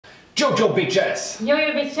Jojo bitches!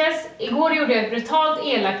 Jojo bitches, igår gjorde jag ett brutalt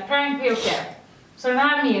elakt prank på Jocke. Så den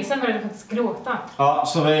här mesen började faktiskt gråta. Ja,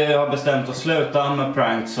 så vi har bestämt att sluta med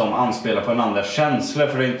pranks som anspelar på en andras känslor.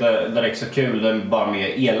 För det är inte direkt så kul, det är bara mer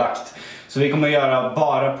elakt. Så vi kommer göra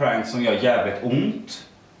bara pranks som gör jävligt ont,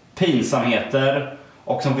 pinsamheter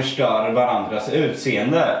och som förstör varandras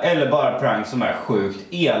utseende. Eller bara pranks som är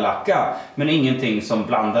sjukt elaka, men ingenting som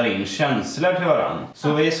blandar in känslor till varandra.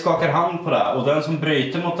 Så vi skakar hand på det, och den som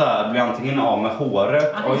bryter mot det här blir antingen av med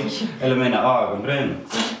håret eller mina ögonbryn.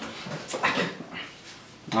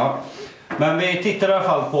 Ja. Men vi tittar i alla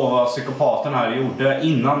fall på vad psykopaten här gjorde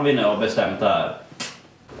innan vi nu har bestämt det här.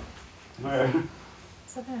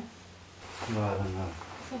 Sätt här. Vad är den här?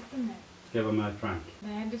 Sätt den här. Ska jag vara med i ett prank?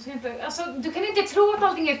 Nej, du ska inte... Alltså, du kan inte tro att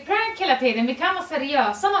allting är ett prank hela tiden. Vi kan vara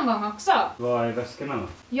seriösa någon gång också. Vad är väskorna då?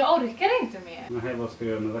 Jag orkar inte mer. Nej, vad ska du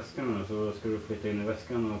göra med väskorna då? Så ska du flytta in i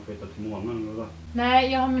väskan och flytta till månen eller vad?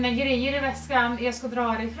 Nej, jag har mina grejer i väskan. Jag ska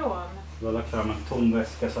dra ifrån. Du har lagt fram en tom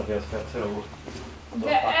väska så att jag ska tro.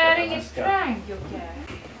 Det är inget prank, Jocke.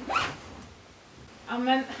 Ja,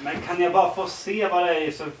 men kan jag bara få se vad det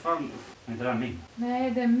är så fan... Är inte det här min?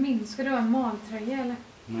 nej, det är min. Ska du ha en maltröja eller?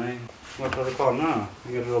 Nej. Vart har du kameran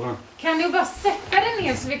då? I garderoben. Kan du bara sätta dig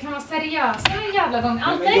ner så vi kan vara seriösa en jävla gång?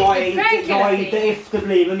 Allt Men är inte prank hela jag är tiden. inte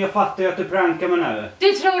efterbliven, jag fattar ju att du prankar mig nu.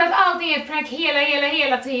 Du tror att allting är ett prank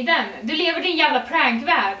hela tiden. Du lever din jävla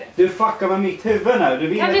prankvärld. Du fuckar med mitt huvud nu. Du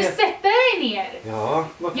vill Kan du att sätta dig ner? Ja,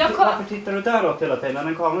 varför tittar du däråt hela tiden?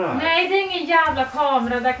 En kamera här? Nej, det är ingen jävla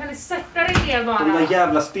kamera. Där kan du sätta dig ner bara. Den där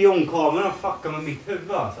jävla spionkameran fuckar med mitt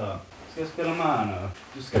huvud alltså. Ska jag spela med här nu?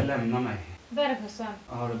 Du ska lämna mig. Där är pussen.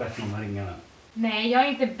 Har du bett någon att ringa nu? Nej, jag har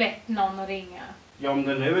inte bett någon att ringa. Ja, om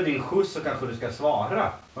det nu är din skjuts så kanske du ska svara.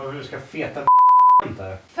 Varför du ska feta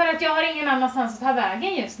inte? För att jag har ingen annanstans att ta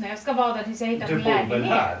vägen just nu. Jag ska vara där tills jag hittar en lägenhet. Du bor väl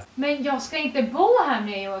här? Men jag ska inte bo här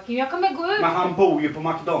med Joakim. Jag kommer gå ut. Men han bor ju på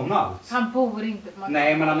McDonalds. Han bor inte på McDonalds.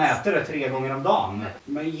 Nej, men han äter det 3 gånger om dagen.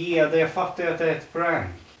 Men ge det, jag fattar ju att det är ett prank.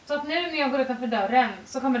 Så att nu när jag går utanför dörren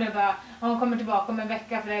så kommer du bara, hon kommer tillbaka om en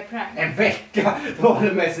vecka för det är prank. En vecka? Det var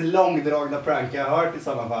det mest långdragna prank jag har hört i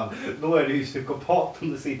sådana fall. Då är det ju psykopat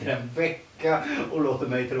om du sitter en vecka och låter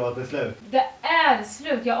mig tro att det är slut. Det är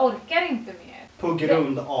slut, jag orkar inte mer. På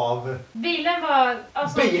grund av... Bilen var...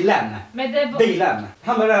 Alltså, bilen! Men det var... Bilen!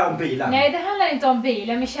 Handlar det här om bilen? Nej, det handlar inte om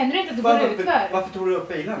bilen. Men känner du inte att du går ut för? Varför tog du upp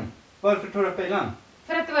bilen? Varför tog du upp bilen?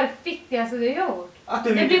 För att det var det fittigaste du gjort. Att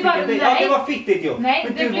du det inte blir fick bara, en bil? nej. Ja, det var fittigt ju. Nej,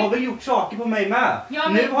 men det du blir... har väl gjort saker på mig med? Ja,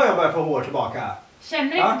 men... Nu har jag börjat få hår tillbaka.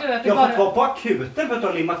 Känner inte du att du jag bara... har fått vara på akuten för att du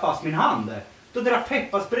har limmat fast min hand. Du drar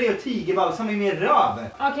pepparspray och tigerbalsam i min röv.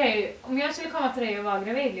 Okej, om jag skulle komma till dig och vara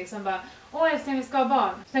gravid liksom bara, åh älskling vi ska ha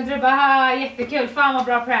barn. Så tänkte du bara, haha jättekul, fan vad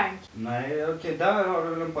bra prank. Nej, okej, där har du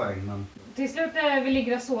väl en poäng men... Till slut när vi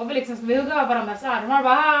ligger och sover liksom ska vi hugga av varandras armar och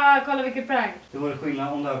bara, haha kolla vilket prank. Det vore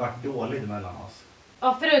skillnad om det har varit dåligt mellan oss.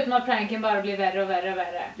 Ja, förutom att pranken bara blir värre och värre och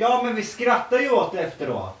värre. Ja, men vi skrattar ju åt det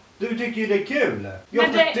efteråt. Du tycker ju det är kul. Jag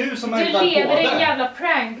men det, du som du lever i en jävla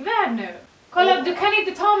prankvärld nu. Kolla, du kan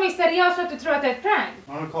inte ta mig seriöst för att du tror att det är ett prank.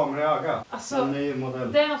 Har du en kamera i ögat? Alltså, ny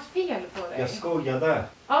modell. det är något fel på dig. Jag skojade.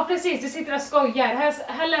 Ja, precis. Du sitter och skojar.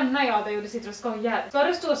 Här lämnar jag dig och du sitter och skojar. Ska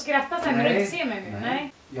du stå och skratta sen när du inte ser mig nu?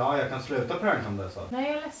 Nej. Ja, jag kan sluta pranka om det så. Nej,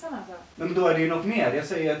 jag är ledsen alltså. Men då är det ju något mer. Jag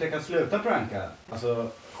säger att jag kan sluta pranka. Alltså,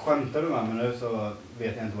 skämtar du med mig nu så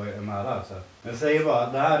vet jag inte vad jag är med där. Så. Jag säger bara,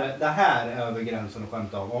 det här är över gränsen att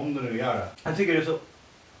skämta om du nu gör det. Jag tycker det är så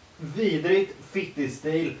vidrigt, fittig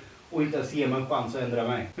stil och inte ens ge mig en chans att ändra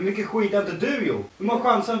mig. Hur mycket skit har inte du gjort? Hur många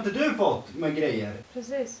chanser har inte du fått med grejer?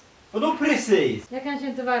 Precis. Vadå precis? Jag kanske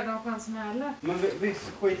inte är värd de chanserna heller. Men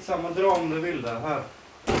visst, skitsamma, dra om du vill det här.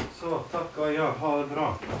 Så, tack och jag har det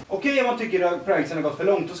bra. Okej, om man tycker att pranksen har gått för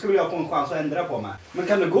långt, då skulle jag få en chans att ändra på mig. Men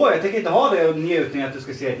kan du gå? Jag tänker inte ha det och njutning att du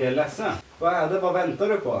ska se att jag är ledsen. Vad är det? Vad väntar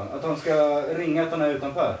du på? Att han ska ringa att han är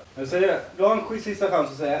utanför? Jag säger, du har en sista chans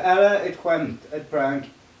att säga, är det ett skämt, ett prank,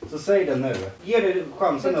 så säg det nu. Ge dig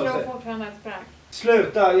chansen Jag att tror säga. fortfarande ett prank.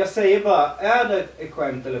 Sluta, jag säger bara, är det ett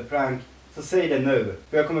skämt eller ett prank, så säg det nu.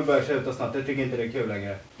 För jag kommer börja sluta snart, jag tycker inte det är kul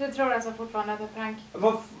längre. Du tror alltså fortfarande att det är ett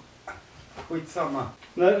prank? Skitsamma.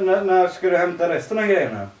 När ska du hämta resten av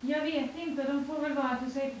grejerna? Jag vet inte, de får väl vara att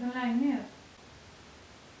du säger till en lägenhet.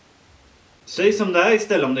 Säg som det är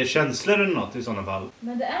istället om det är känslor eller något i sådana fall.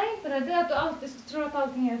 Men det är inte det, det är att du alltid tror att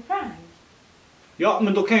allting är ett prank. Ja,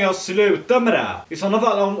 men då kan jag sluta med det. I sådana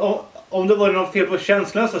fall, om det var något fel på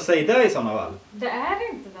känslorna så säg det i sådana fall. Det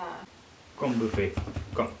är inte det. Kom Buffy,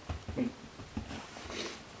 kom.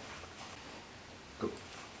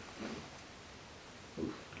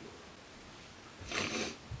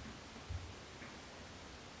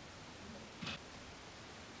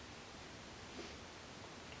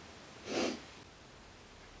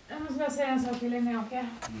 bara säga en sak till innan jag åker.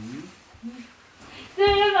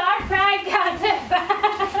 Du var prankad!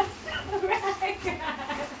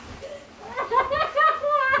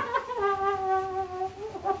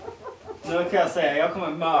 Nu kan jag säga, jag kommer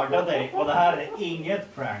mörda dig och det här är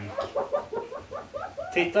inget prank.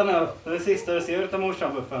 Titta nu, det är det sista du ser utav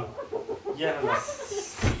morsan-buffen. Jävla...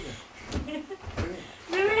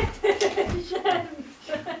 Du vet hur det känns.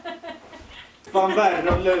 Fan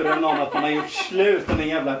värre att lura någon att man har gjort slut med en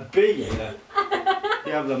jävla bil.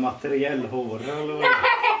 Jävla materiell hora eller vad?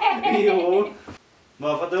 Jo.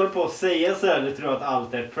 Bara för att du håller på att säga så här, du tror att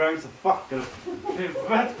allt är prank så fuckar du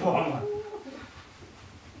huvudet på mig.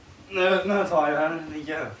 Nu tar jag här.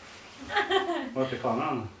 Ligger. Vart är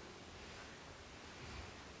kameran?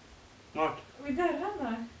 Vart? Vid dörren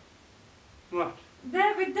där. Vart?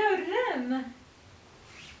 Där vid dörren.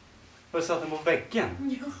 Har du satt den på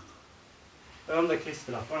väggen? Ja. De där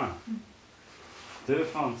klisterlapparna. Du är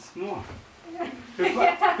fan smart.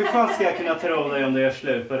 Hur fan ska jag kunna tro dig om du gör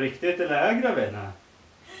slut på riktigt eller är gravid?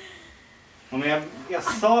 Men jag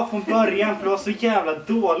sa från början för det var så jävla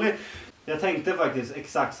dåligt. Jag tänkte faktiskt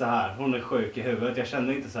exakt så här. Hon är sjuk i huvudet. Jag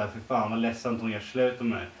kände inte så här, för fan vad ledsamt hon gör slut med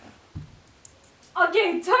mig.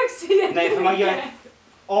 Okej, tack så jättemycket. Nej, för man gör...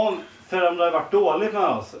 För om det har varit dåligt med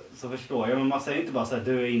oss så förstår jag. Men man säger inte bara så här,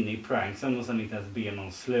 du är inne i pranksen och sen inte ens ber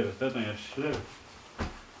någon sluta utan gör slut.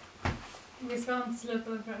 Vi ska inte sluta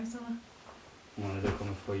med pranksen. Nej, du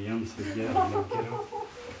kommer få igen så jävla grovt.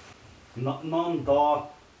 Någon dag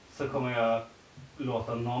så kommer jag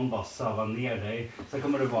låta någon bara sava ner dig. Så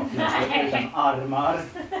kommer du vakna utan armar.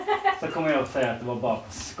 Så kommer jag att säga att det var bara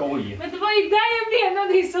skoj. Men det var ju där jag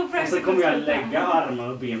menade i så och så kommer jag lägga armar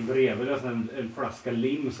och ben bredvid och sen en flaska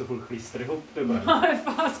lim så får du klistra ihop det bara. Ja,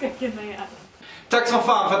 hur fan ska jag kunna göra? Tack så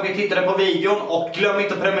fan för att ni tittade på videon och glöm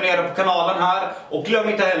inte att prenumerera på kanalen här och glöm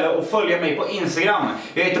inte heller att följa mig på Instagram.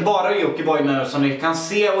 Jag heter bara Jockiboi nu som ni kan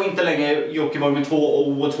se och inte längre Jockiboi med 2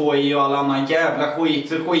 O och 2 I och all annan jävla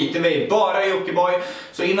skiter vi. Bara Jockiboi.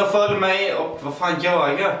 Så in och följ mig och vad fan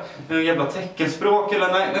gör jag? En jävla teckenspråk eller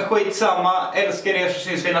nej, men skitsamma. Älskar er så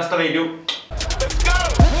syns vi i nästa video.